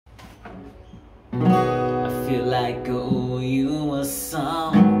feel like I owe you a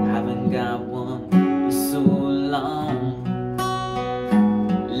song. Haven't got one for so long.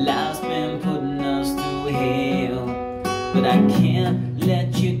 Life's been putting us through hell, but I can't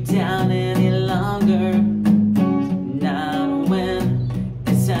let you down any longer. Not when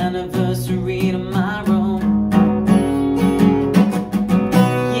it's anniversary tomorrow.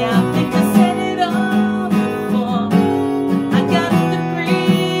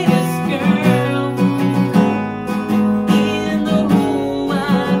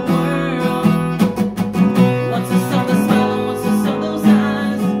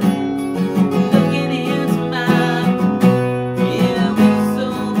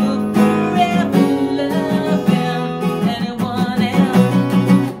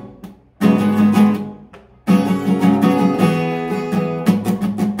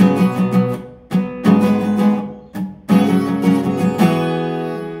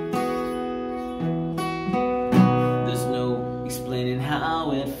 Explaining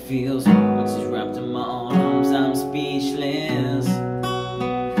how it feels once she's wrapped in my arms. I'm speechless,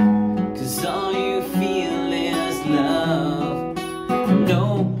 'cause all you feel is love. No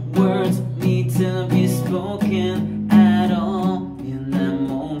words need to be spoken at all in that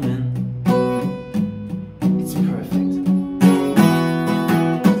moment. It's perfect.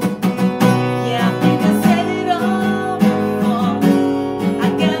 Yeah, I think I said it all before. I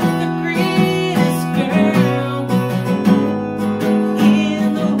got the greatest girl in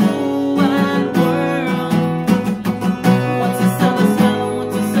the whole wide world. Once I saw the smile,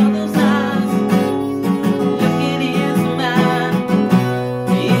 once I saw those eyes looking into mine,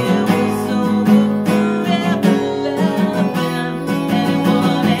 it was over forever, loving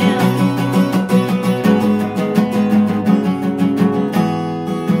anyone else.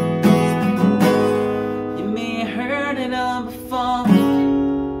 You may have heard it all before,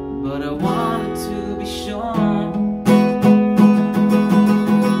 but I wanted to be sure.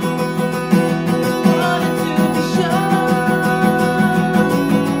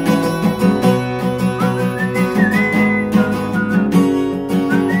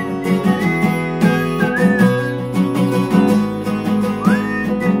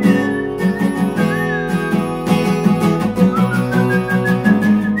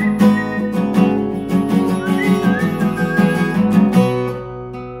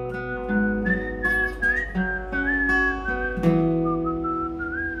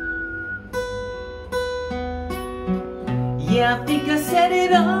 Yeah, I think I said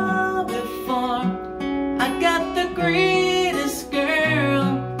it all